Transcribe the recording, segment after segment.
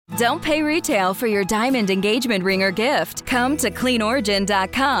Don't pay retail for your diamond engagement ring or gift. Come to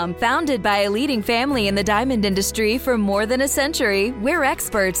CleanOrigin.com. Founded by a leading family in the diamond industry for more than a century, we're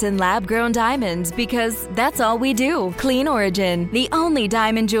experts in lab-grown diamonds because that's all we do. Clean Origin, the only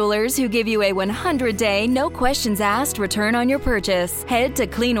diamond jewelers who give you a 100-day, no questions asked return on your purchase. Head to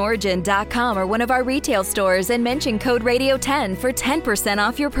CleanOrigin.com or one of our retail stores and mention code Radio10 for 10%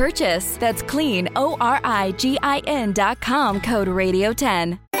 off your purchase. That's CleanOrigin.com, code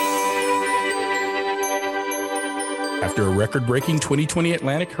Radio10. After a record-breaking 2020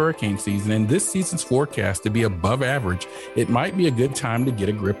 Atlantic hurricane season and this season's forecast to be above average, it might be a good time to get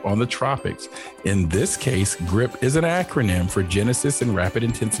a grip on the tropics. In this case, GRIP is an acronym for Genesis and Rapid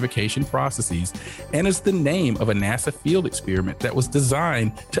Intensification Processes and is the name of a NASA field experiment that was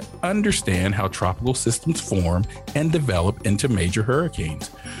designed to understand how tropical systems form and develop into major hurricanes.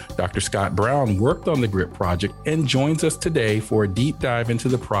 Dr. Scott Brown worked on the GRIP project and joins us today for a deep dive into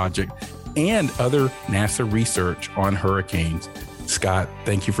the project and other NASA research on hurricanes. Scott,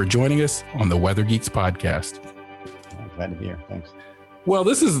 thank you for joining us on the Weather Geeks podcast. I'm glad to be here. Thanks. Well,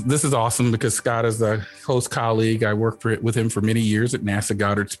 this is awesome because Scott is a close colleague. I worked with him for many years at NASA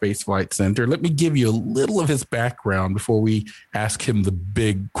Goddard Space Flight Center. Let me give you a little of his background before we ask him the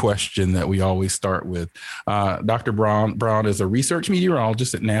big question that we always start with. Dr. Brown is a research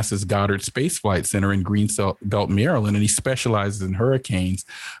meteorologist at NASA's Goddard Space Flight Center in Greenbelt, Maryland, and he specializes in hurricanes.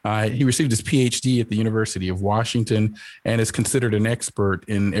 He received his PhD at the University of Washington and is considered an expert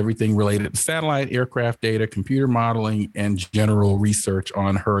in everything related to satellite, aircraft data, computer modeling, and general research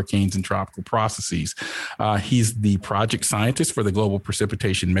on hurricanes and tropical processes. He's the project scientist for the Global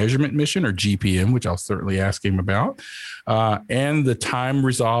Precipitation Measurement Mission, or GPM, which I'll certainly ask him about, and the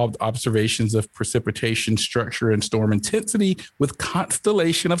time-resolved observations of precipitation structure and storm intensity with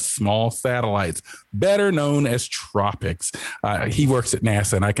constellation of small satellites, better known as tropics. He works at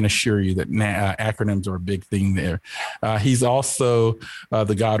NASA, and I can assure you that acronyms are a big thing there. He's also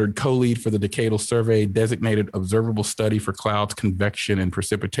the Goddard co-lead for the Decadal Survey Designated Observable Study for Clouds, Convection, and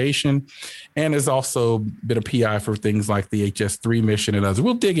Precipitation, and has also been a PI for things like the HS3 mission and others.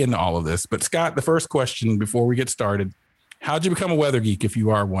 We'll dig into all of this. But Scott, the first question before we get started, how'd you become a weather geek if you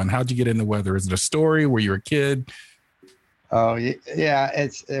are one? How'd you get into weather? Is it a story? Were you a kid? Oh, yeah,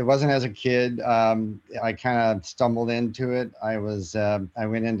 it wasn't as a kid. I kind of stumbled into it. I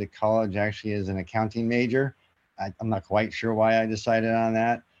went into college actually as an accounting major. I'm not quite sure why I decided on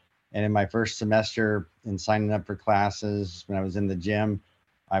that. And in my first semester in signing up for classes, when I was in the gym,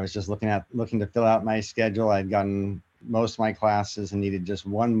 I was just looking to fill out my schedule. I'd gotten most of my classes and needed just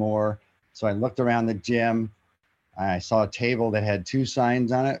one more. So I looked around the gym. I saw a table that had two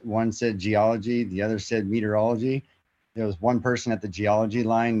signs on it. One said geology, the other said meteorology. There was one person at the geology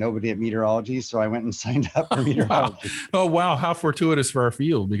line, nobody at meteorology. So I went and signed up for meteorology. Wow. Oh, wow. How fortuitous for our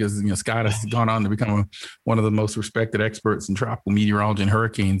field, because Scott has gone on to become one of the most respected experts in tropical meteorology and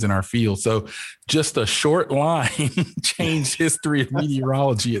hurricanes in our field. So just a short line changed history of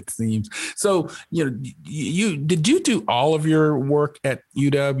meteorology, it seems. So, did you do all of your work at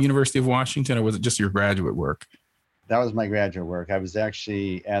UW, University of Washington, or was it just your graduate work? That was my graduate work. I was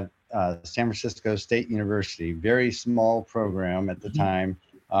actually at San Francisco State University, very small program at the time,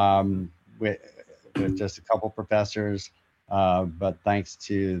 with just a couple professors. But thanks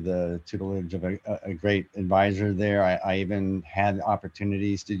to the tutelage of a great advisor there, I even had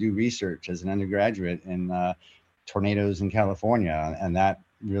opportunities to do research as an undergraduate in tornadoes in California. And that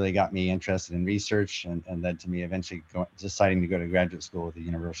really got me interested in research and led to me eventually deciding to go to graduate school at the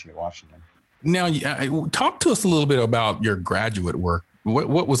University of Washington. Now, talk to us a little bit about your graduate work.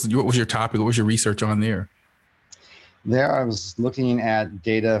 What was your topic? What was your research on there? There, I was looking at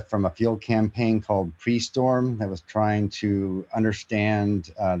data from a field campaign called Pre-Storm that was trying to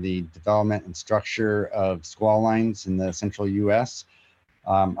understand the development and structure of squall lines in the central U.S.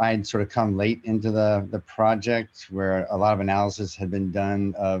 I had sort of come late into the project where a lot of analysis had been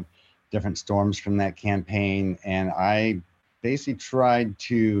done of different storms from that campaign, and I basically tried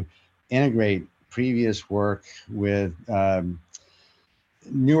to integrate previous work with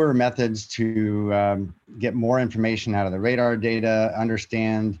newer methods to get more information out of the radar data,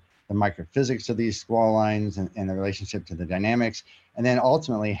 understand the microphysics of these squall lines and the relationship to the dynamics, and then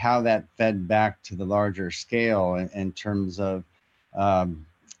ultimately how that fed back to the larger scale in terms of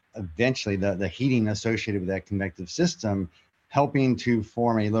eventually the heating associated with that convective system, helping to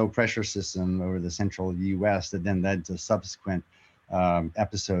form a low pressure system over the central US that then led to subsequent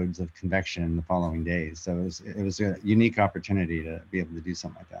episodes of convection in the following days. So it was a unique opportunity to be able to do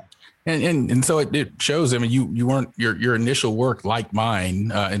something like that. And so it shows. I mean, you weren't your initial work like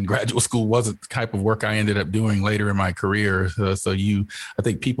mine in graduate school wasn't the type of work I ended up doing later in my career. So I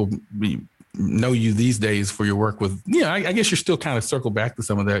think people know you these days for your work with, I guess you're still kind of circle back to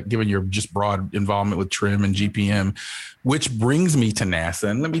some of that, given your just broad involvement with TRIM and GPM, which brings me to NASA.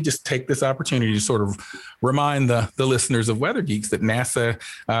 And let me just take this opportunity to sort of remind the listeners of Weather Geeks that NASA,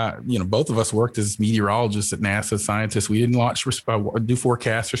 both of us worked as meteorologists at NASA, scientists. We didn't do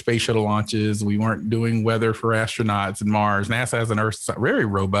forecasts for space shuttle launches. We weren't doing weather for astronauts and Mars. NASA has very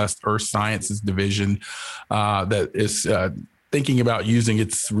robust Earth sciences division that is thinking about using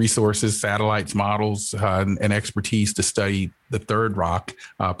its resources, satellites, models, and expertise to study the third rock,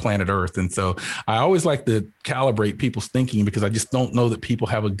 planet Earth. And so I always like to calibrate people's thinking because I just don't know that people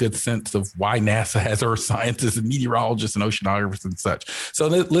have a good sense of why NASA has earth scientists and meteorologists and oceanographers and such. So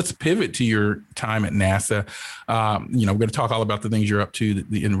let's pivot to your time at NASA. We're going to talk all about the things you're up to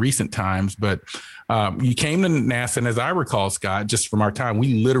in recent times, but you came to NASA, and as I recall, Scott, just from our time,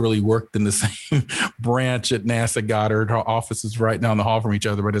 we literally worked in the same branch at NASA Goddard. Our offices right down the hall from each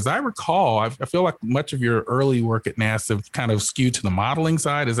other. But as I recall, I feel like much of your early work at NASA kind of skewed to the modeling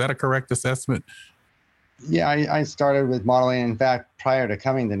side. Is that a correct assessment? Yeah, I started with modeling. In fact, prior to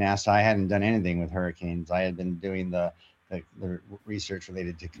coming to NASA, I hadn't done anything with hurricanes. I had been doing the research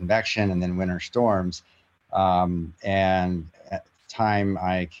related to convection and then winter storms. And at the time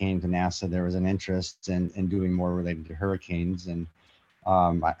I came to NASA, there was an interest in doing more related to hurricanes. And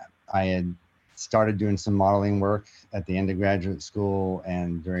I had started doing some modeling work at the end of graduate school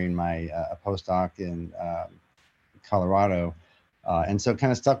and during my postdoc in Colorado. And so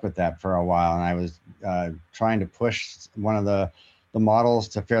kind of stuck with that for a while. And I was trying to push one of the models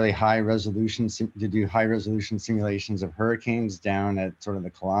to fairly high resolution, to do high resolution simulations of hurricanes down at sort of the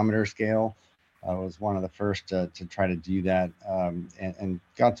kilometer scale. I was one of the first to try to do that, and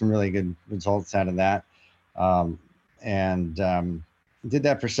got some really good results out of that. Did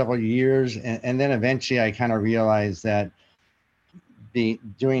that for several years. And then eventually I kind of realized that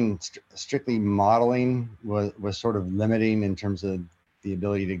doing strictly modeling was sort of limiting in terms of the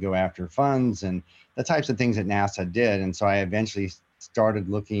ability to go after funds and the types of things that NASA did. And so I eventually started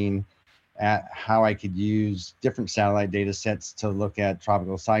looking at how I could use different satellite data sets to look at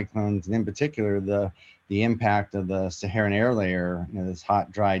tropical cyclones, and in particular, the impact of the Saharan air layer, this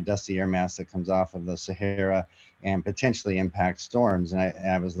hot, dry, dusty air mass that comes off of the Sahara and potentially impact storms. And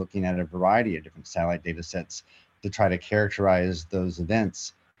I was looking at a variety of different satellite data sets to try to characterize those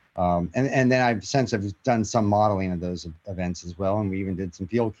events. And then I've since done some modeling of those events as well. And we even did some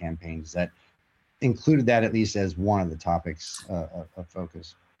field campaigns that included that at least as one of the topics of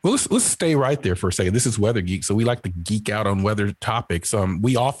focus. Well, let's stay right there for a second. This is Weather Geek, so we like to geek out on weather topics.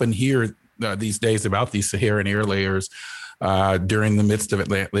 We often hear these days about these Saharan air layers during the midst of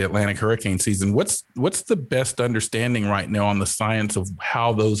the Atlantic hurricane season. What's the best understanding right now on the science of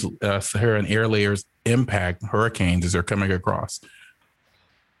how those Saharan air layers impact hurricanes as they're coming across?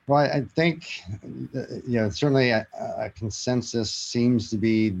 Well, I think certainly a consensus seems to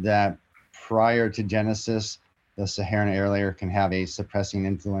be that prior to genesis, the Saharan air layer can have a suppressing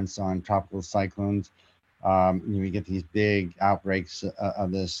influence on tropical cyclones. We get these big outbreaks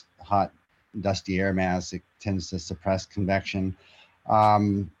of this hot, dusty air mass. It tends to suppress convection. But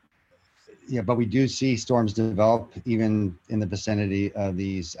we do see storms develop even in the vicinity of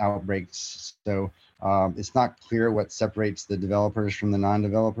these outbreaks. So it's not clear what separates the developers from the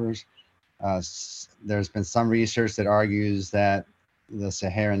non-developers. There's been some research that argues that the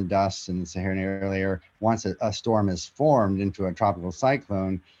Saharan dust and the Saharan air layer, once a storm is formed into a tropical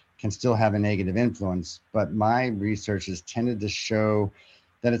cyclone, can still have a negative influence. But my research has tended to show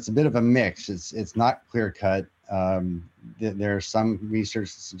that it's a bit of a mix. It's not clear cut. There's some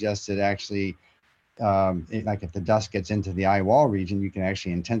research that suggests that actually, like if the dust gets into the eye wall region, you can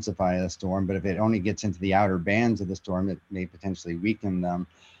actually intensify a storm. But if it only gets into the outer bands of the storm, it may potentially weaken them.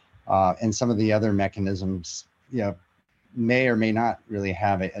 And some of the other mechanisms, may or may not really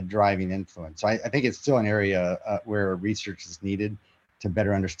have a driving influence. So I think it's still an area where research is needed to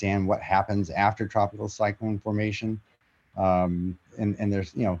better understand what happens after tropical cyclone formation. And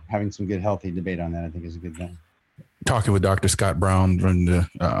there's, having some good, healthy debate on that, I think is a good thing. Talking with Dr. Scott Brown from the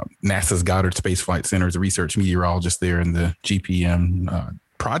NASA's Goddard Space Flight Center as a research meteorologist there in the GPM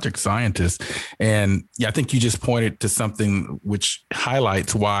project scientist. And yeah, I think you just pointed to something which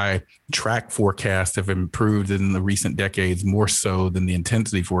highlights why track forecasts have improved in the recent decades more so than the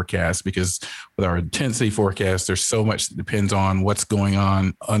intensity forecast, because with our intensity forecast, there's so much that depends on what's going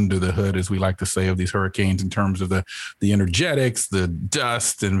on under the hood, as we like to say, of these hurricanes in terms of the energetics, the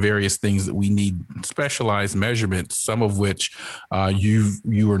dust, and various things that we need specialized measurements, some of which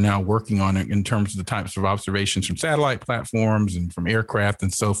you are now working on in terms of the types of observations from satellite platforms and from aircraft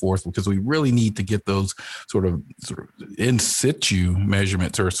and so forth, because we really need to get those sort of in situ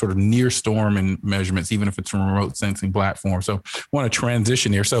measurements, or sort of near storm and measurements, even if it's from a remote sensing platform. So I want to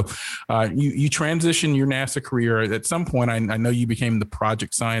transition here. So you transitioned your NASA career. At some point, I know you became the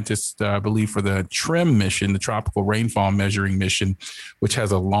project scientist, I believe, for the TRIM mission, the Tropical Rainfall Measuring Mission, which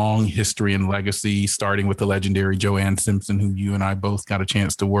has a long history and legacy, starting with the legendary Joanne Simpson, who you and I both got a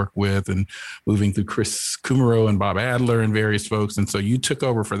chance to work with, and moving through Chris Kummerow and Bob Adler and various folks. And so you took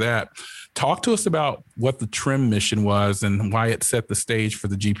over for that. Talk to us about what the TRIM mission was and why it set the stage for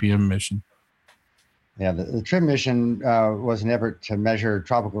the GPM mission. Yeah, the TRIM mission was an effort to measure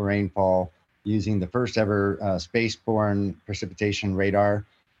tropical rainfall using the first ever spaceborne precipitation radar.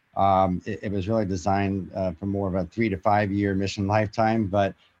 It was really designed for more of a 3 to 5 year mission lifetime,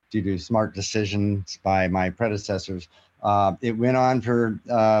 but due to smart decisions by my predecessors, it went on for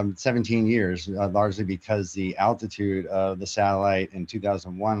 17 years, largely because the altitude of the satellite in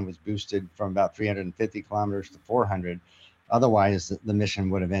 2001 was boosted from about 350 kilometers to 400. Otherwise, the mission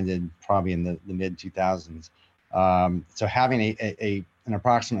would have ended probably in the mid 2000s. So having an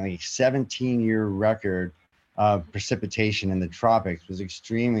approximately 17-year record of precipitation in the tropics was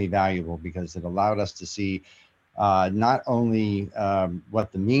extremely valuable, because it allowed us to see not only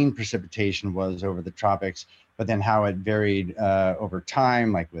what the mean precipitation was over the tropics, but then how it varied over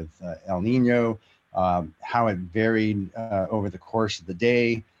time, like with El Nino, how it varied over the course of the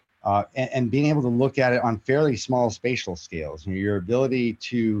day, and being able to look at it on fairly small spatial scales. Your ability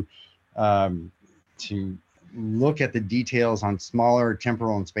to look at the details on smaller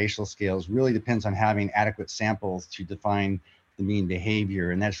temporal and spatial scales really depends on having adequate samples to define the mean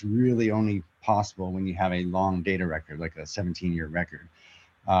behavior. And that's really only possible when you have a long data record, like a 17-year record.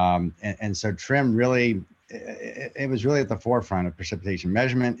 And so TRIM really, it was really at the forefront of precipitation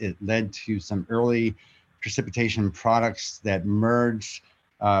measurement. It led to some early precipitation products that merged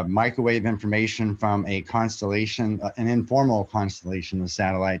microwave information from a constellation, an informal constellation of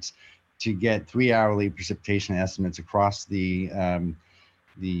satellites, to get 3-hourly precipitation estimates across the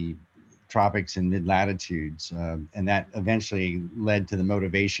tropics and mid-latitudes. And that eventually led to the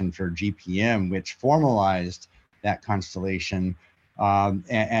motivation for GPM, which formalized that constellation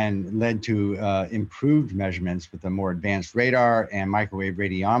and led to improved measurements with a more advanced radar and microwave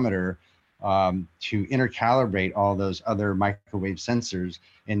radiometer to intercalibrate all those other microwave sensors.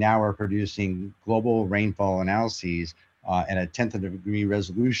 And now we're producing global rainfall analyses at a 10th of a degree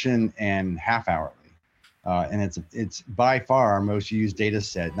resolution and half-hourly. And it's by far our most used data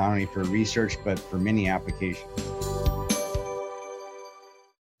set, not only for research, but for many applications.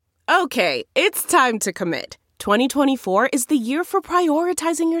 Okay, it's time to commit. 2024 is the year for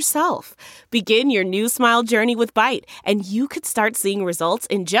prioritizing yourself. Begin your new smile journey with Byte, and you could start seeing results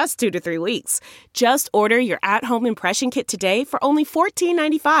in just 2 to 3 weeks. Just order your at-home impression kit today for only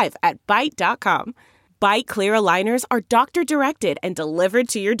 $14.95 at Byte.com. Byte Clear aligners are doctor-directed and delivered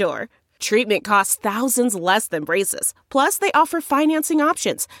to your door. Treatment costs thousands less than braces. Plus, they offer financing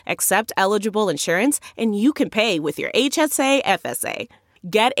options, accept eligible insurance, and you can pay with your HSA FSA.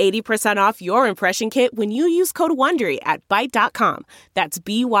 Get 80% off your impression kit when you use code WONDERY at Byte.com. That's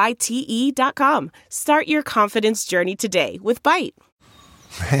BYTE.com. Start your confidence journey today with Byte.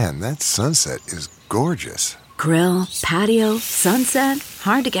 Man, that sunset is gorgeous. Grill, patio, sunset.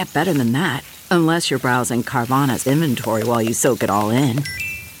 Hard to get better than that. Unless you're browsing Carvana's inventory while you soak it all in.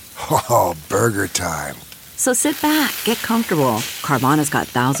 Oh, burger time. So sit back, get comfortable. Carvana's got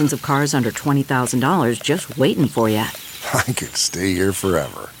thousands of cars under $20,000 just waiting for you. I could stay here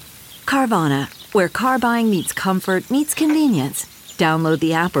forever. Carvana, where car buying meets comfort, meets convenience. Download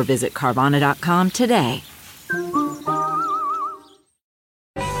the app or visit Carvana.com today.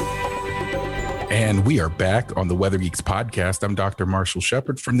 And we are back on the Weather Geeks podcast. I'm Dr. Marshall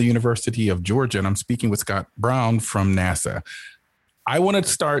Shepard from the University of Georgia, and I'm speaking with Scott Brown from NASA. I want to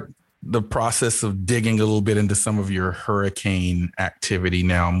start the process of digging a little bit into some of your hurricane activity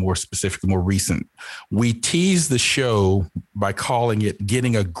now, more specifically, more recent. We teased the show by calling it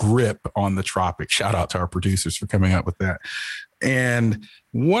Getting a Grip on the Tropics. Shout out to our producers for coming up with that. And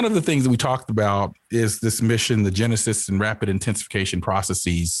one of the things that we talked about is this mission, the Genesis and Rapid Intensification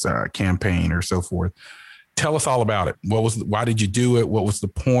Processes campaign or so forth. Tell us all about it. Why did you do it? What was the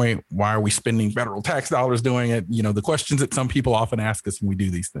point? Why are we spending federal tax dollars doing it? The questions that some people often ask us when we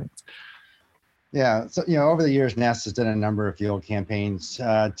do these things. Yeah. So, over the years, NASA's done a number of field campaigns.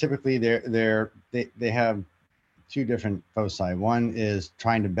 Typically they have two different foci. One is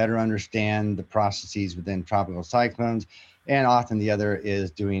trying to better understand the processes within tropical cyclones, and often the other is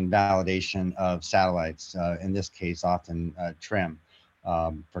doing validation of satellites. In this case, often TRIM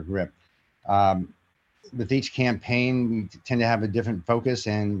for GRIP. With each campaign, we tend to have a different focus.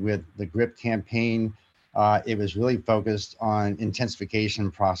 And with the GRIP campaign, it was really focused on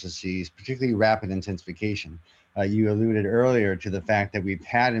intensification processes, particularly rapid intensification. You alluded earlier to the fact that we've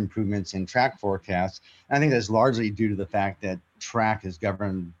had improvements in track forecasts. And I think that's largely due to the fact that track is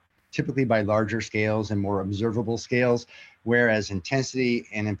governed typically by larger scales and more observable scales, whereas intensity,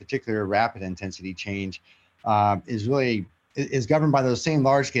 and in particular rapid intensity change, is governed by those same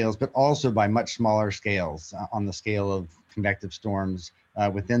large scales, but also by much smaller scales on the scale of convective storms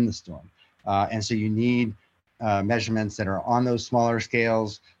within the storm. And so you need measurements that are on those smaller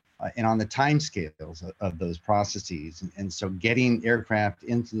scales and on the time scales of those processes. And so getting aircraft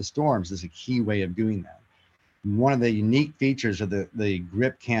into the storms is a key way of doing that. One of the unique features of the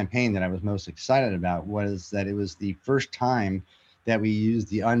GRIP campaign that I was most excited about was that it was the first time that we used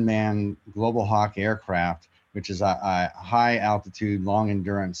the unmanned Global Hawk aircraft, which is a high altitude, long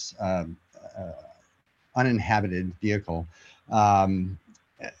endurance, uninhabited vehicle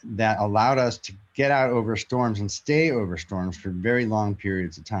that allowed us to get out over storms and stay over storms for very long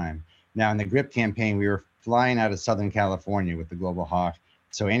periods of time. Now, in the GRIP campaign, we were flying out of Southern California with the Global Hawk.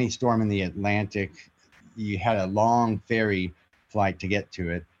 So any storm in the Atlantic, you had a long ferry flight to get to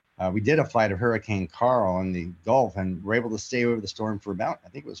it. We did a flight of Hurricane Carl in the Gulf and were able to stay over the storm for about, I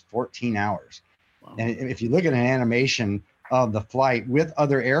think it was 14 hours. Wow. And if you look at an animation of the flight with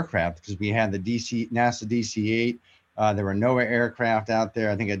other aircraft, because we had the NASA DC-8, there were NOAA aircraft out there,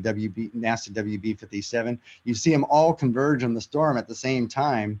 I think a NASA WB-57, you see them all converge on the storm at the same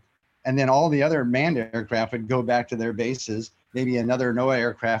time. And then all the other manned aircraft would go back to their bases. Maybe another NOAA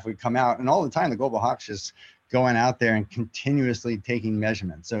aircraft would come out. And all the time, the Global Hawk's just going out there and continuously taking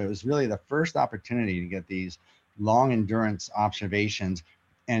measurements. So it was really the first opportunity to get these long endurance observations.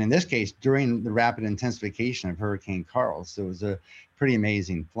 And in this case, during the rapid intensification of Hurricane Carl. So it was a pretty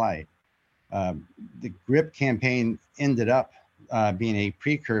amazing flight. The GRIP campaign ended up being a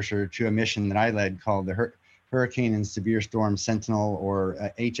precursor to a mission that I led called the Hurricane and Severe Storm Sentinel, or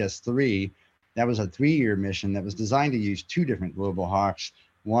HS3. That was a 3-year mission that was designed to use two different Global Hawks,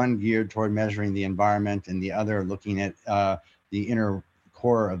 one geared toward measuring the environment and the other looking at the inner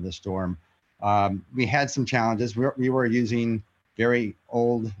core of the storm. We had some challenges. We were using very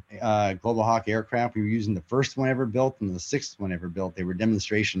old Global Hawk aircraft. We were using the first one ever built and the 6th one ever built. They were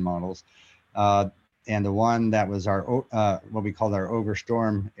demonstration models. And the one that was our what we called our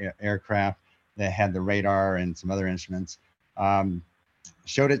overstorm aircraft that had the radar and some other instruments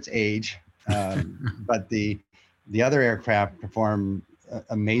showed its age. But the other aircraft performed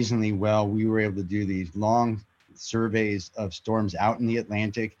amazingly well. We were able to do these long surveys of storms out in the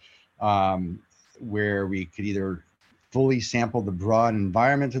Atlantic, where we could either fully sample the broad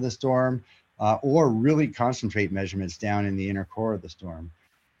environment of the storm or really concentrate measurements down in the inner core of the storm.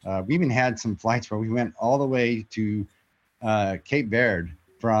 We even had some flights where we went all the way to Cape Verde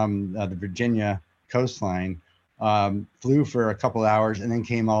from the Virginia coastline, flew for a couple hours and then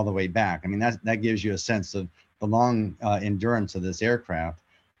came all the way back. I mean, that gives you a sense of the long endurance of this aircraft.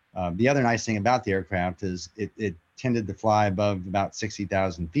 The other nice thing about the aircraft is it tended to fly above about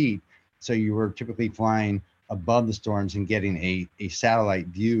 60,000 feet. So you were typically flying above the storms and getting a satellite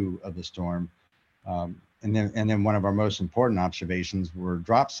view of the storm. And then one of our most important observations were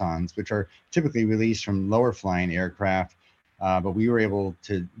dropsondes, which are typically released from lower flying aircraft, but we were able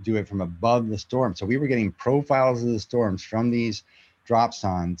to do it from above the storm. So we were getting profiles of the storms from these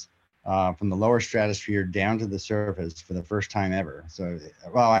dropsondes from the lower stratosphere down to the surface for the first time ever. So,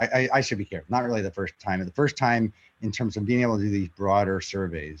 well, I should be careful. Not really the first time, but the first time in terms of being able to do these broader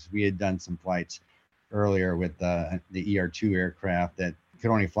surveys. We had done some flights earlier with the ER-2 aircraft that could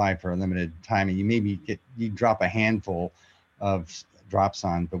only fly for a limited time, and you drop a handful of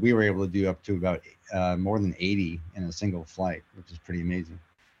dropsondes, but we were able to do up to about more than 80 in a single flight, which is pretty amazing.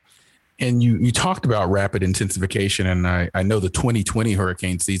 And you talked about rapid intensification, and I know the 2020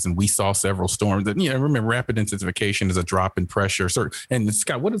 hurricane season, we saw several storms. And remember, rapid intensification is a drop in pressure. And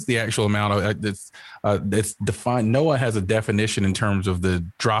Scott, what is the actual amount of that's defined? NOAA has a definition in terms of the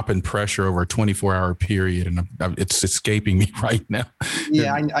drop in pressure over a 24-hour period, and it's escaping me right now.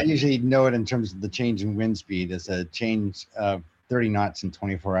 Yeah, I usually know it in terms of the change in wind speed as a change of 30 knots in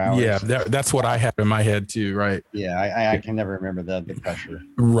 24 hours. Yeah, that's what I have in my head too, right? Yeah, I can never remember the pressure.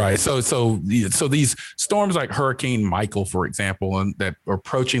 Right. So these storms like Hurricane Michael, for example, and that are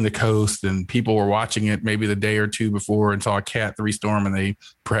approaching the coast, and people were watching it maybe the day or two before and saw a Cat 3 storm, and they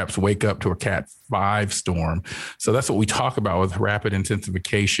perhaps wake up to a Cat 5 storm. So that's what we talk about with rapid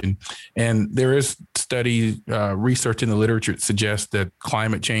intensification. And there is research in the literature that suggests that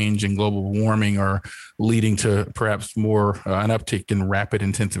climate change and global warming are leading to perhaps more an uptick in rapid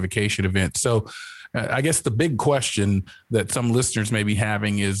intensification events. So I guess the big question that some listeners may be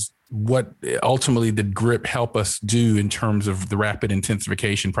having is, what ultimately did GRIP help us do in terms of the rapid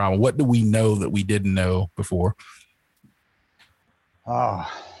intensification problem? What do we know that we didn't know before?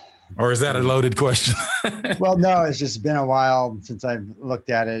 Or is that a loaded question? Well, no, it's just been a while since I've looked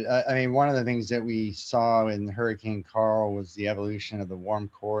at it. I mean, one of the things that we saw in Hurricane Carl was the evolution of the warm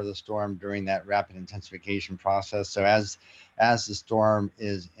core of the storm during that rapid intensification process. So as the storm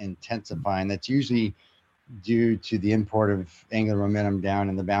is intensifying, that's usually due to the import of angular momentum down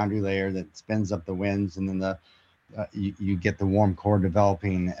in the boundary layer that spins up the winds, and then you get the warm core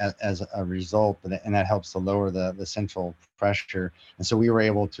developing as a result, and that helps to lower the central pressure. And so we were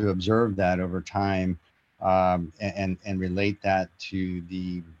able to observe that over time, and relate that to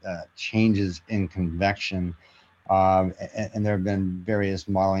the changes in convection. And there have been various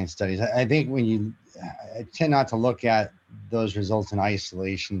modeling studies. I think I tend not to look at those results in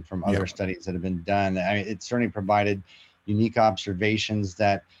isolation from other studies that have been done. I mean, it certainly provided unique observations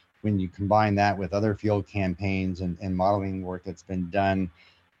that, when you combine that with other field campaigns and modeling work that's been done,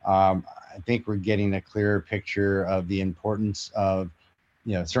 I think we're getting a clearer picture of the importance of,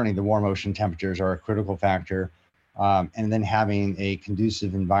 certainly the warm ocean temperatures are a critical factor, and then having a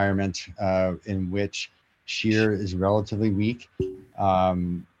conducive environment in which shear is relatively weak,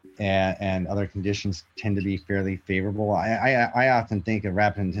 and other conditions tend to be fairly favorable. I often think of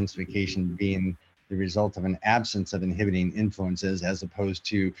rapid intensification being the result of an absence of inhibiting influences, as opposed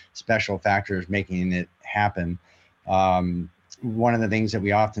to special factors making it happen. One of the things that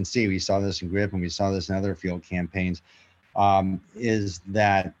we often see, we saw this in GRIP and we saw this in other field campaigns, is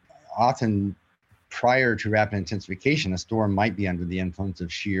that often prior to rapid intensification, a storm might be under the influence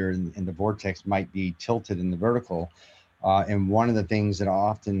of shear, and the vortex might be tilted in the vertical. And one of the things that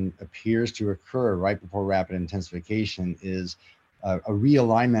often appears to occur right before rapid intensification is a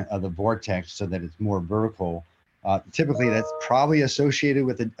realignment of the vortex so that it's more vertical. Typically, that's probably associated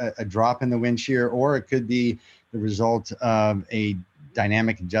with a drop in the wind shear, or it could be the result of a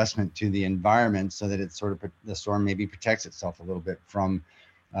dynamic adjustment to the environment, so that it's the storm maybe protects itself a little bit from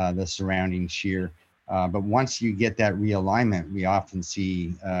the surrounding shear. But once you get that realignment, we often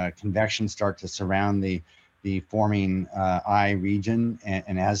see convection start to surround the forming eye region,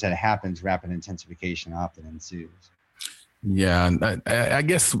 and as that happens, rapid intensification often ensues. Yeah, and I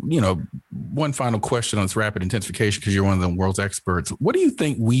guess, one final question on this rapid intensification, because you're one of the world's experts. What do you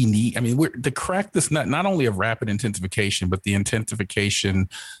think we need? I mean, to crack this nut, not only of rapid intensification, but the intensification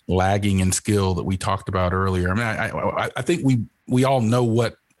lagging in skill that we talked about earlier. I mean, I think we all know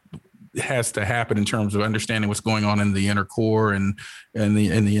what has to happen in terms of understanding what's going on in the inner core and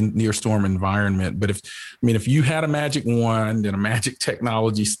the near storm environment. But if you had a magic wand and a magic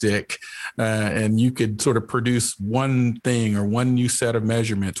technology stick, and you could sort of produce one thing or one new set of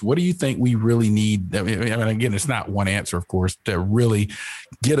measurements, what do you think we really need? I mean, again, it's not one answer, of course, to really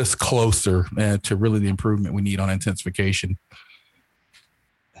get us closer to really the improvement we need on intensification.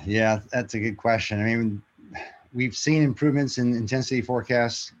 Yeah, that's a good question. I mean, we've seen improvements in intensity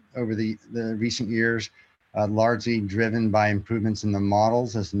forecasts over the recent years, largely driven by improvements in the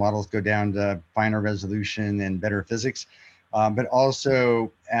models, as the models go down to finer resolution and better physics, but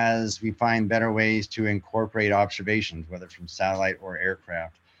also as we find better ways to incorporate observations, whether from satellite or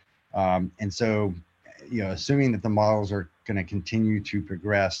aircraft. And so, assuming that the models are going to continue to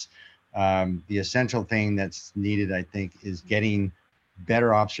progress, the essential thing that's needed, I think, is getting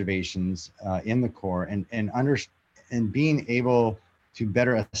better observations in the core, and being able to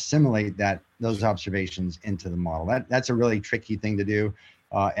better assimilate those observations into the model. That's a really tricky thing to do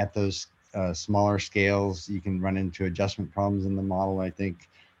at those smaller scales. You can run into adjustment problems in the model, I think,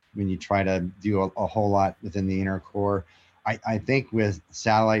 when you try to do a whole lot within the inner core. I think with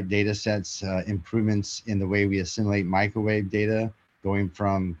satellite data sets, improvements in the way we assimilate microwave data, going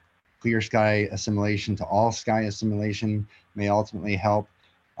from clear sky assimilation to all sky assimilation, may ultimately help.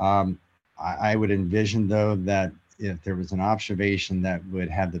 I would envision, though, that if there was an observation that would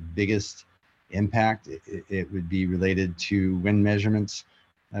have the biggest impact, it would be related to wind measurements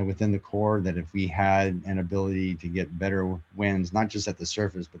within the core. That if we had an ability to get better winds, not just at the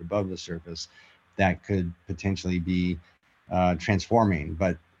surface, but above the surface, that could potentially be transforming,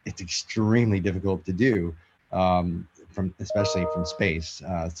 but it's extremely difficult to do, especially from space.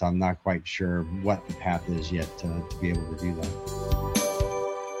 So I'm not quite sure what the path is yet to be able to do that.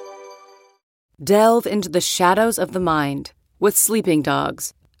 Delve into the shadows of the mind with Sleeping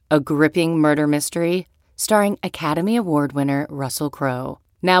Dogs, a gripping murder mystery starring Academy Award winner Russell Crowe.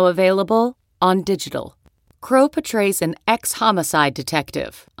 Now available on digital. Crowe portrays an ex-homicide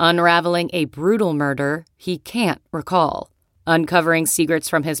detective unraveling a brutal murder he can't recall. Uncovering secrets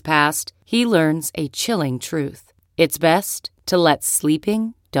from his past, he learns a chilling truth. It's best to let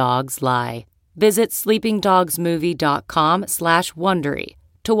sleeping dogs lie. Visit sleepingdogsmovie.com/Wondery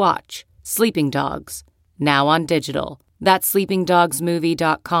to watch Sleeping Dogs, now on digital. That's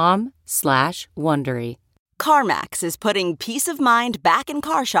sleepingdogsmovie.com/Wondery. CarMax is putting peace of mind back in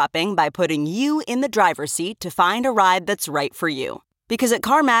car shopping by putting you in the driver's seat to find a ride that's right for you. Because at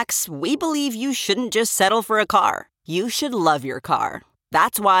CarMax, we believe you shouldn't just settle for a car. You should love your car.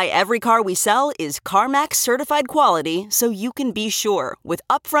 That's why every car we sell is CarMax certified quality, so you can be sure with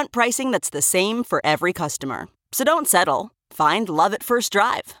upfront pricing that's the same for every customer. So don't settle. Find love at first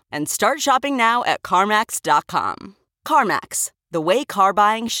drive and start shopping now at CarMax.com. CarMax, the way car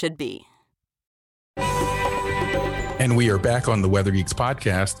buying should be. And we are back on the Weather Geeks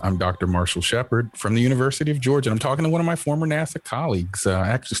podcast. I'm Dr. Marshall Shepard from the University of Georgia. I'm talking to one of my former NASA colleagues,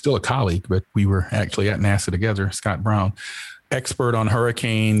 actually still a colleague, but we were actually at NASA together, Scott Brown, expert on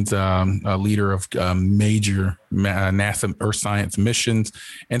hurricanes, a leader of major NASA Earth science missions.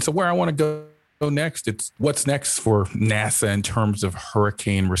 And so where I want to go next, it's what's next for NASA in terms of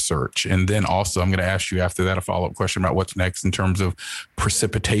hurricane research. And then also I'm going to ask you after that a follow-up question about what's next in terms of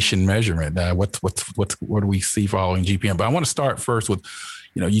precipitation measurement. What do we see following GPM? But I want to start first with,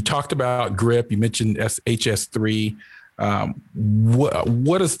 you talked about GRIP, you mentioned HS3.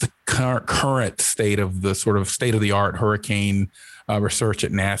 What is the current state of the sort of state-of-the-art hurricane research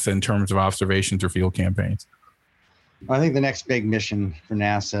at NASA in terms of observations or field campaigns? I think the next big mission for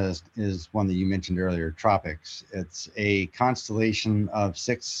NASA is one that you mentioned earlier, tropics. It's a constellation of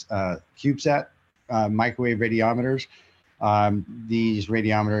 6 CubeSat microwave radiometers. These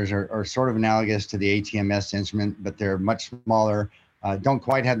radiometers are sort of analogous to the ATMS instrument, but they're much smaller, don't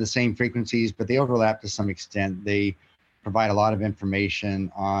quite have the same frequencies, but they overlap to some extent. They provide a lot of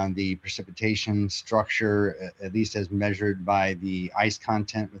information on the precipitation structure, at least as measured by the ice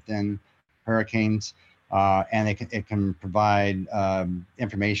content within hurricanes. And it can provide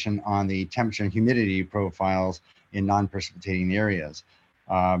information on the temperature and humidity profiles in non-precipitating areas.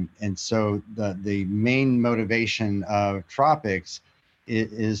 And so the main motivation of tropics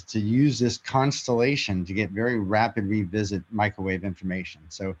is to use this constellation to get very rapid revisit microwave information.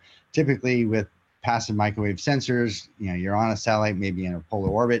 So typically with passive microwave sensors, you're on a satellite, maybe in a polar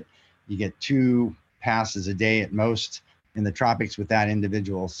orbit, you get 2 passes a day at most. In the tropics with that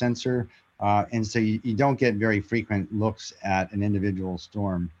individual sensor. And so you don't get very frequent looks at an individual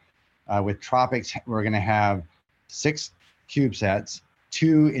storm. With tropics, we're going to have 6 CubeSats,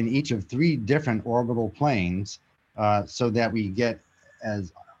 2 in each of 3 different orbital planes, so that we get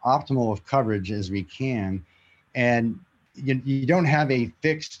as optimal of coverage as we can. And you don't have a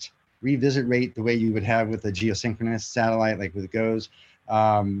fixed revisit rate the way you would have with a geosynchronous satellite like with GOES.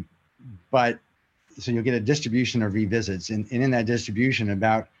 But so you'll get a distribution of revisits. And in that distribution,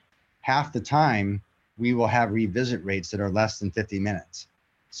 about half the time, we will have revisit rates that are less than 50 minutes.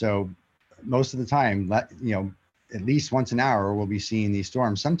 So most of the time, at least once an hour, we'll be seeing these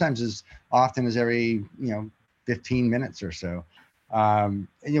storms, sometimes as often as every, 15 minutes or so. And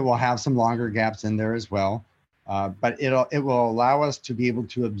we'll have some longer gaps in there as well. But it will allow us to be able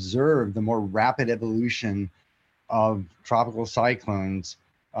to observe the more rapid evolution of tropical cyclones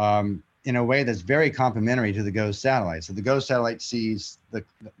in a way that's very complementary to the GOES satellite. So the GOES satellite sees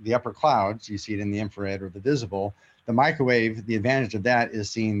the upper clouds, you see it in the infrared or the visible. The microwave, the advantage of that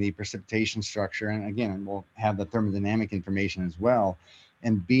is seeing the precipitation structure. And again, we'll have the thermodynamic information as well.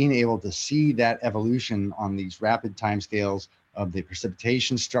 And being able to see that evolution on these rapid timescales of the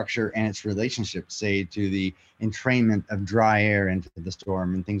precipitation structure and its relationship, say, to the entrainment of dry air into the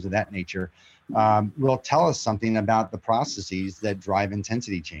storm and things of that nature, will tell us something about the processes that drive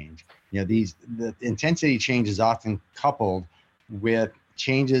intensity change. The intensity change is often coupled with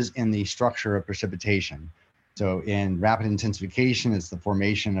changes in the structure of precipitation. So in rapid intensification, it's the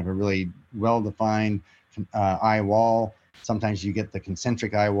formation of a really well-defined eye wall. Sometimes you get the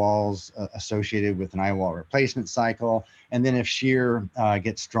concentric eye walls associated with an eye wall replacement cycle. And then if shear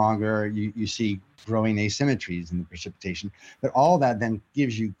gets stronger, you see growing asymmetries in the precipitation. But all that then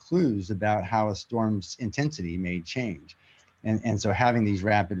gives you clues about how a storm's intensity may change. And so having these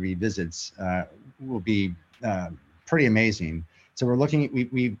rapid revisits will be pretty amazing. So we're looking at,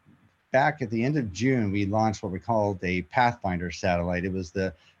 we back at the end of June, we launched what we called a Pathfinder satellite. It was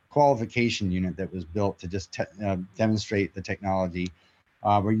the qualification unit that was built to just demonstrate the technology.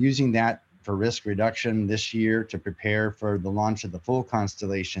 We're using that for risk reduction this year to prepare for the launch of the full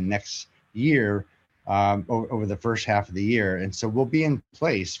constellation next year, over the first half of the year. And so we'll be in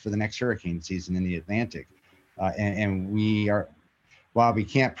place for the next hurricane season in the Atlantic. And we are, while we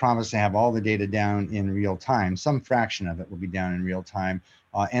can't promise to have all the data down in real time, some fraction of it will be down in real time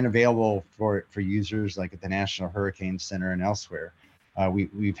and available for users like at the National Hurricane Center and elsewhere.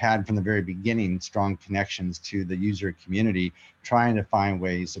 We've had from the very beginning strong connections to the user community, trying to find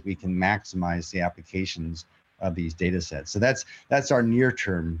ways that we can maximize the applications of these data sets. So that's our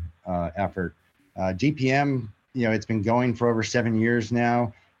near-term effort. GPM, it's been going for over 7 years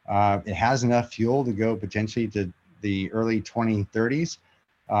now. It has enough fuel to go potentially to the early 2030s.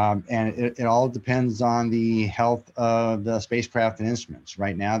 And it all depends on the health of the spacecraft and instruments.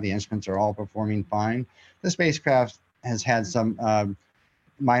 Right now, the instruments are all performing fine. The spacecraft has had some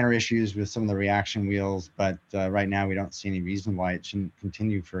minor issues with some of the reaction wheels, but right now we don't see any reason why it shouldn't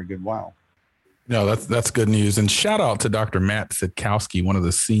continue for a good while. No, that's good news. And shout out to Dr. Matt Sitkowski, one of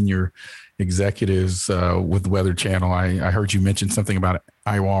the senior executives with Weather Channel. I heard you mention something about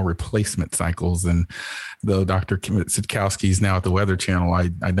eyewall replacement cycles. And though Dr. Sitkowski is now at the Weather Channel,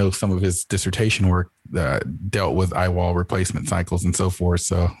 I know some of his dissertation work dealt with eyewall replacement cycles and so forth.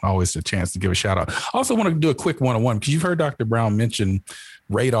 So always a chance to give a shout out. I also want to do a quick one-on-one because you've heard Dr. Brown mention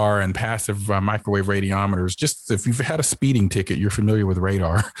radar and passive microwave radiometers. Just if you've had a speeding ticket, you're familiar with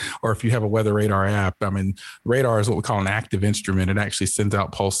radar, or if you have a weather radar app. I mean, radar is what we call an active instrument. It actually sends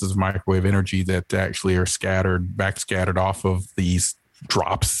out pulses of microwave energy that actually are backscattered off of these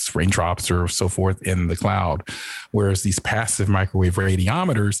raindrops or so forth in the cloud. Whereas these passive microwave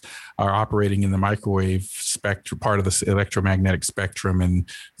radiometers are operating in the microwave spectrum, part of the electromagnetic spectrum. And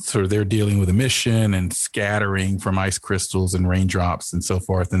so they're dealing with emission and scattering from ice crystals and raindrops and so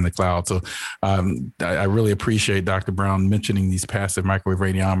forth in the cloud. So I really appreciate Dr. Brown mentioning these passive microwave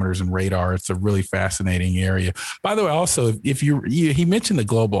radiometers and radar. It's a really fascinating area. By the way, also, he mentioned the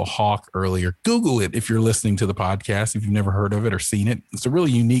Global Hawk earlier. Google it if you're listening to the podcast, if you've never heard of it or seen it. It's a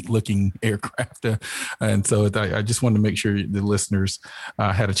really unique looking aircraft. And so I just wanted to make sure the listeners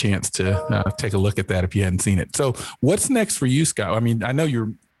had a chance to take a look at that if you hadn't seen it. So what's next for you, Scott? I mean, I know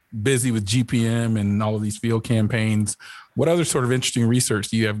you're busy with GPM and all of these field campaigns. What other sort of interesting research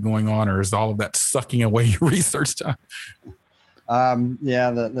do you have going on, or is all of that sucking away your research time?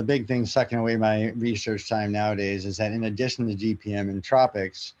 The big thing sucking away my research time nowadays is that in addition to GPM and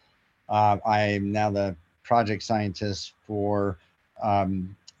tropics, I'm now the project scientist for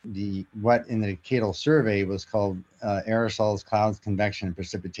what in the decadal survey was called aerosols, clouds, convection, and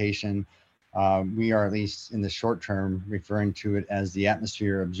precipitation. We are, at least in the short term, referring to it as the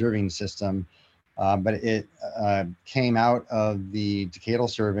atmosphere observing system. But it came out of the decadal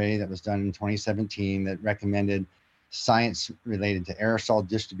survey that was done in 2017 that recommended science related to aerosol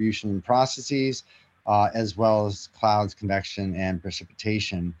distribution and processes, as well as clouds, convection, and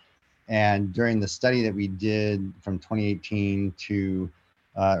precipitation. And during the study that we did from 2018 to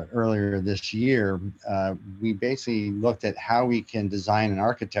earlier this year, we basically looked at how we can design an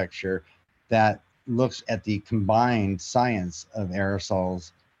architecture that looks at the combined science of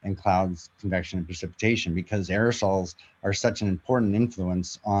aerosols and clouds, convection, and precipitation, because aerosols are such an important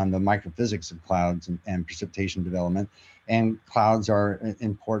influence on the microphysics of clouds and precipitation development. And clouds are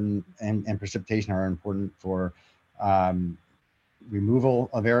important and precipitation are important for removal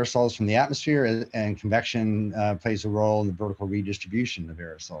of aerosols from the atmosphere, and convection plays a role in the vertical redistribution of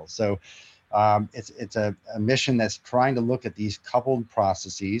aerosols. So it's a mission that's trying to look at these coupled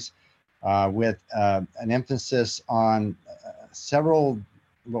processes with an emphasis on several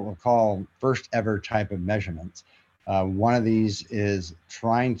what we'll call first ever type of measurements. One of these is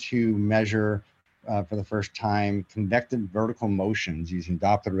trying to measure for the first time convective vertical motions using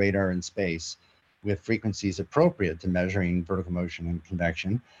Doppler radar in space with frequencies appropriate to measuring vertical motion and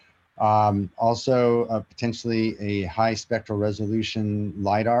convection. Also, potentially a high spectral resolution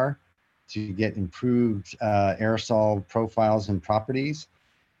LiDAR to get improved aerosol profiles and properties.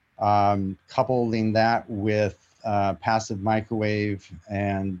 Coupling that with passive microwave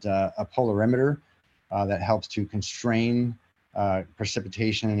and a polarimeter that helps to constrain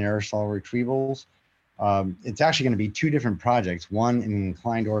precipitation and aerosol retrievals. It's actually going to be two different projects, one in an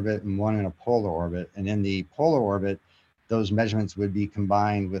inclined orbit and one in a polar orbit. And in the polar orbit, those measurements would be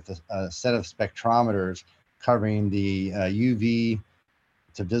combined with a set of spectrometers covering the UV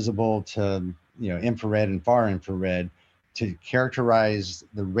to visible to infrared and far infrared to characterize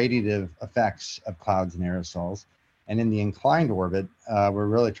the radiative effects of clouds and aerosols. And in the inclined orbit, we're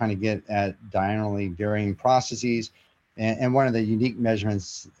really trying to get at diagonally varying processes. And one of the unique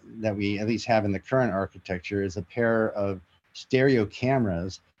measurements that we at least have in the current architecture is a pair of stereo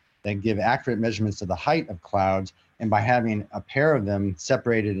cameras that give accurate measurements of the height of clouds. And by having a pair of them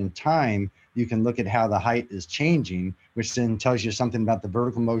separated in time, you can look at how the height is changing, which then tells you something about the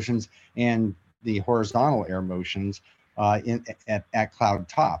vertical motions and the horizontal air motions at cloud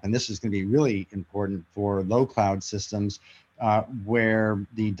top. And this is going to be really important for low cloud systems where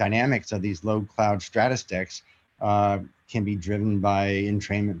the dynamics of these low cloud stratostacks can be driven by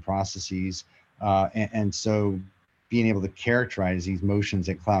entrainment processes. And so being able to characterize these motions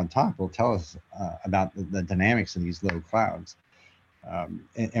at cloud top will tell us about the dynamics of these low clouds.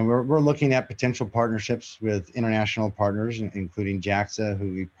 And we're looking at potential partnerships with international partners, including JAXA,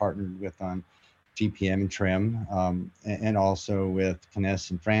 who we partnered with on GPM and TRIM, and also with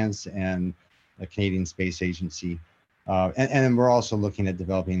CNES in France and the Canadian Space Agency. And then we're also looking at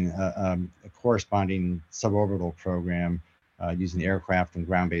developing a corresponding suborbital program using aircraft and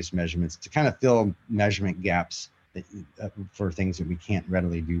ground-based measurements to kind of fill measurement gaps for things that we can't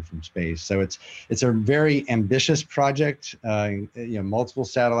readily do from space. So it's a very ambitious project, multiple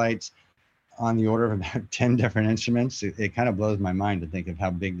satellites on the order of about 10 different instruments. It kind of blows my mind to think of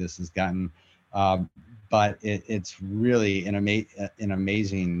how big this has gotten. But it's really an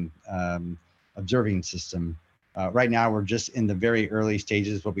amazing observing system. Right now, we're just in the very early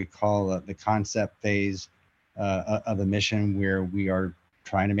stages, what we call the concept phase of the mission, where we are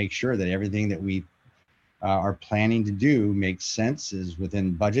trying to make sure that everything that we are planning to do makes sense, is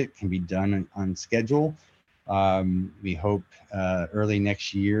within budget, can be done on schedule. We hope early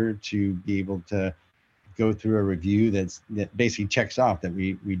next year to be able to go through a review that basically checks off that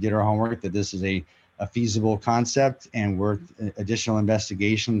we did our homework, that this is a feasible concept and worth additional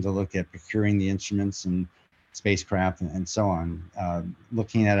investigation to look at procuring the instruments and spacecraft and so on,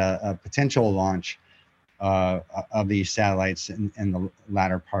 looking at a potential launch of these satellites in the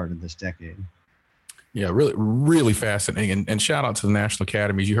latter part of this decade. Yeah, really, really fascinating. And shout out to the National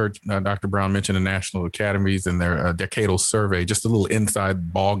Academies. You heard Dr. Brown mention the National Academies and their decadal survey. Just a little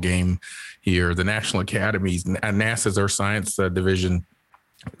inside ball game here. The National Academies, NASA's Earth Science Division,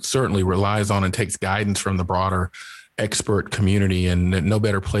 certainly relies on and takes guidance from the broader expert community, and no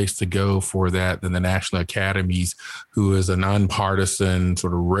better place to go for that than the National Academies, who is a nonpartisan,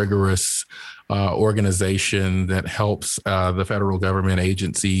 sort of rigorous organization that helps the federal government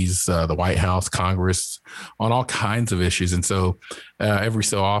agencies, the White House, Congress, on all kinds of issues. And so every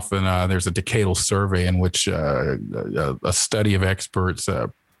so often there's a decadal survey in which a study of experts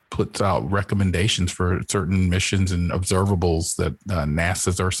puts out recommendations for certain missions and observables that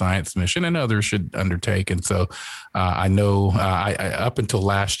NASA's Earth Science mission and others should undertake. And so I know I up until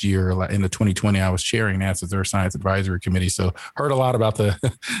last year, in the 2020, I was chairing NASA's Earth Science Advisory Committee. So heard a lot about the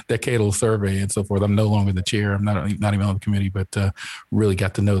decadal survey and so forth. I'm no longer the chair. I'm not even on the committee, but really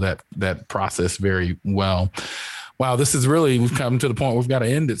got to know that process very well. Wow, we've come to the point where we've got to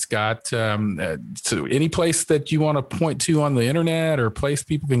end it, Scott. So any place that you want to point to on the internet, or place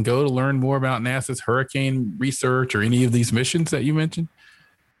people can go to learn more about NASA's hurricane research or any of these missions that you mentioned?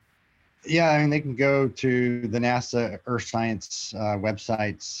 Yeah, I mean, they can go to the NASA Earth Science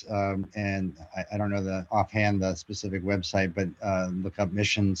websites, and I don't know offhand the specific website, but look up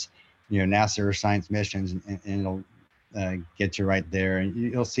missions, NASA Earth Science missions, and it'll get you right there. And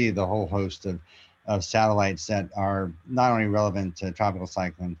you'll see the whole host of satellites that are not only relevant to tropical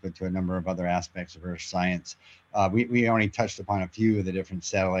cyclones, but to a number of other aspects of Earth science. We only touched upon a few of the different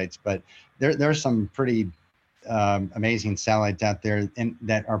satellites, but there are some pretty amazing satellites out there and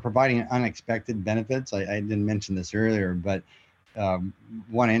that are providing unexpected benefits. I didn't mention this earlier, but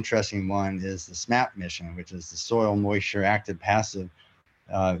one interesting one is the SMAP mission, which is the Soil Moisture Active Passive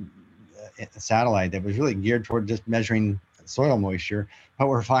satellite that was really geared toward just measuring soil moisture. But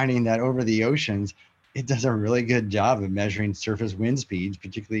we're finding that over the oceans, it does a really good job of measuring surface wind speeds,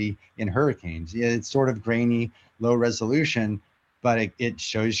 particularly in hurricanes. Yeah, it's sort of grainy, low resolution, but it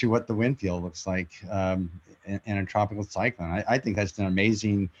shows you what the wind field looks like in a tropical cyclone. I think that's an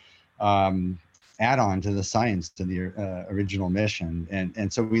amazing add-on to the science, to the original mission.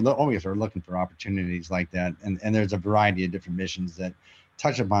 And so we always are looking for opportunities like that. And there's a variety of different missions that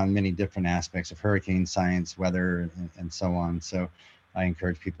touch upon many different aspects of hurricane science, weather, and so on. So I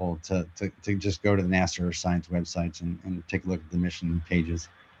encourage people to just go to the NASA Earth Science websites and take a look at the mission pages.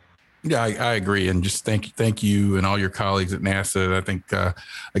 Yeah, I agree. And just thank you and all your colleagues at NASA. I think,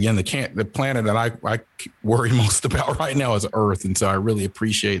 again, the planet that I worry most about right now is Earth. And so I really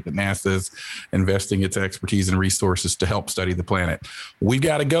appreciate that NASA is investing its expertise and resources to help study the planet. We've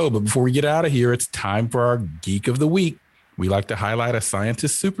got to go. But before we get out of here, it's time for our Geek of the Week. We like to highlight a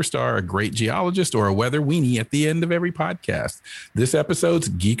scientist superstar, a great geologist, or a weather weenie at the end of every podcast. This episode's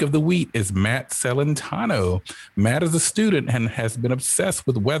Geek of the Week is Matt Celentano. Matt is a student and has been obsessed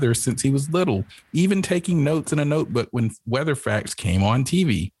with weather since he was little, even taking notes in a notebook when weather facts came on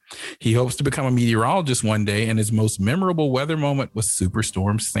TV. He hopes to become a meteorologist one day, and his most memorable weather moment was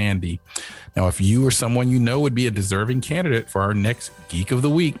Superstorm Sandy. Now, if you or someone you know would be a deserving candidate for our next Geek of the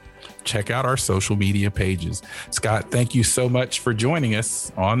Week, check out our social media pages. Scott, thank you so much for joining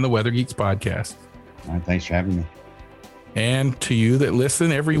us on the Weather Geeks podcast. All right, thanks for having me. And to you that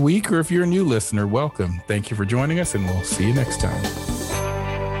listen every week, or if you're a new listener, welcome. Thank you for joining us, and we'll see you next time.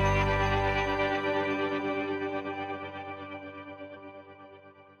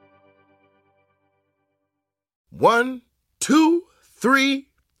 One, two, three,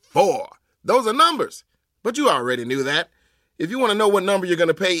 four. Those are numbers, but you already knew that. If you want to know what number you're going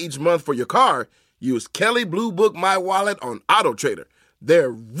to pay each month for your car, use Kelley Blue Book My Wallet on AutoTrader. They're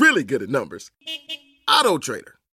really good at numbers. AutoTrader.